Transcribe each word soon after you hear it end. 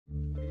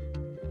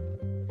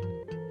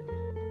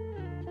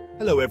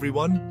Hello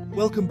everyone,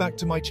 welcome back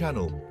to my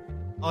channel.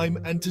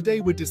 And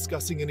today we're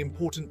discussing an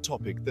important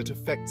topic that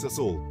affects us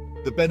all,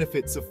 the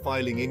benefits of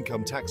filing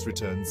income tax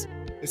returns,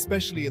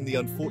 especially in the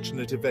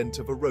unfortunate event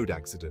of a road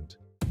accident.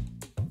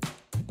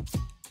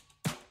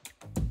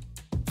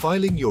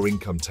 Filing your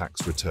income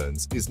tax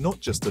returns is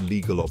not just a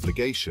legal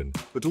obligation,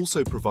 but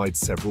also provides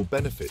several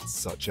benefits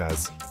such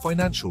as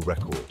financial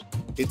record.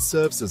 It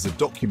serves as a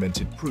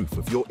documented proof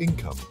of your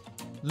income,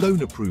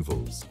 loan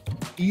approvals,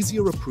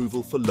 easier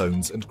approval for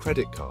loans and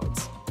credit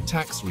cards,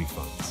 tax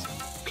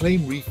refunds,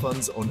 claim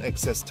refunds on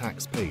excess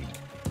tax paid.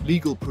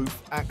 Legal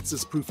proof acts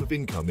as proof of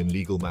income in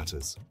legal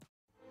matters.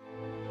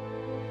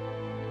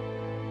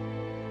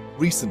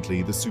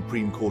 Recently, the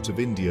Supreme Court of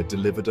India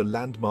delivered a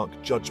landmark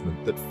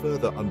judgment that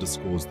further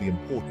underscores the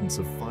importance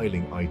of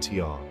filing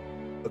ITR.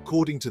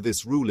 According to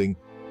this ruling,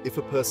 if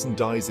a person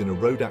dies in a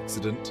road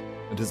accident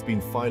and has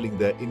been filing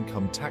their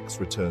income tax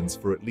returns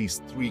for at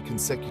least 3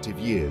 consecutive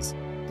years,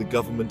 the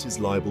government is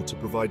liable to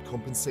provide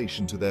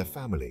compensation to their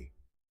family.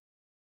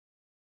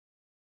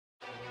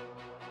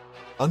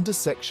 Under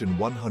Section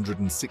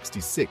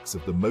 166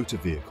 of the Motor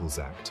Vehicles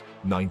Act,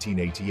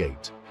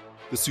 1988,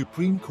 the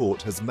Supreme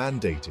Court has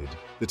mandated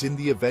that in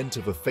the event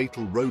of a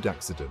fatal road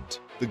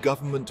accident, the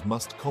government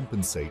must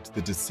compensate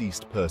the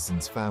deceased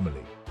person's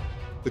family.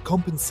 The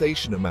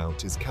compensation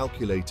amount is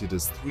calculated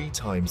as 3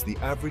 times the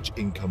average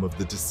income of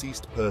the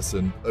deceased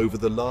person over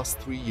the last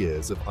 3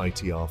 years of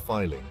ITR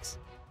filings.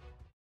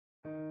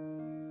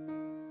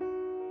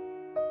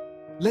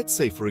 Let's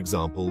say, for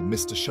example,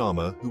 Mr.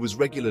 Sharma, who was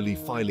regularly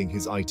filing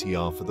his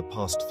ITR for the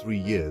past 3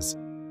 years,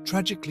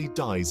 tragically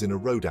dies in a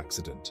road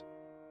accident.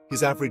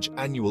 His average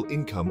annual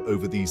income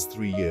over these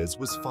 3 years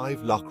was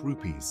 5 lakh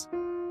rupees.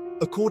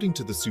 According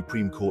to the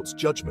Supreme Court's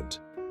judgment,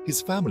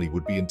 his family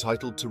would be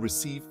entitled to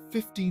receive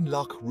 15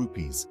 lakh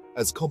rupees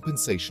as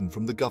compensation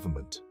from the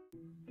government.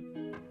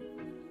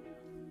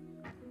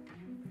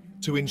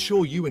 To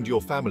ensure you and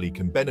your family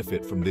can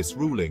benefit from this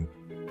ruling,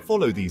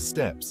 follow these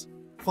steps.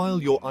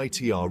 File your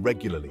ITR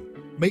regularly.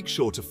 Make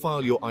sure to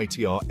file your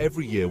ITR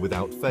every year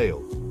without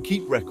fail.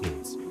 Keep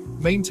records.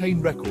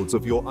 Maintain records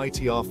of your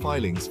ITR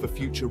filings for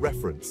future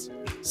reference.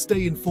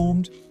 Stay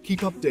informed.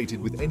 Keep updated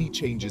with any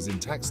changes in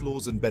tax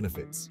laws and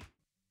benefits.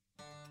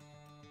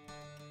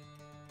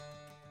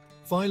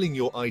 Filing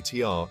your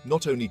ITR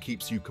not only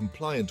keeps you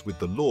compliant with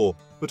the law,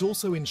 but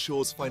also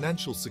ensures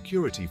financial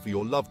security for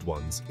your loved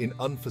ones in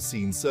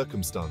unforeseen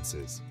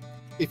circumstances.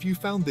 If you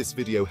found this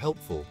video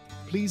helpful,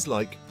 please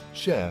like,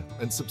 share,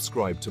 and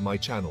subscribe to my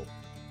channel.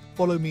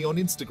 Follow me on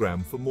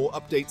Instagram for more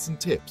updates and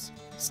tips.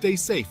 Stay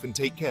safe and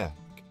take care.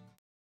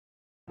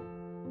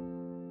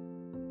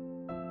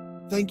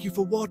 Thank you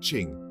for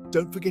watching.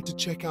 Don't forget to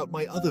check out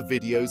my other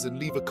videos and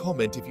leave a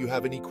comment if you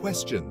have any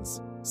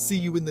questions. See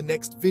you in the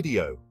next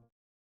video.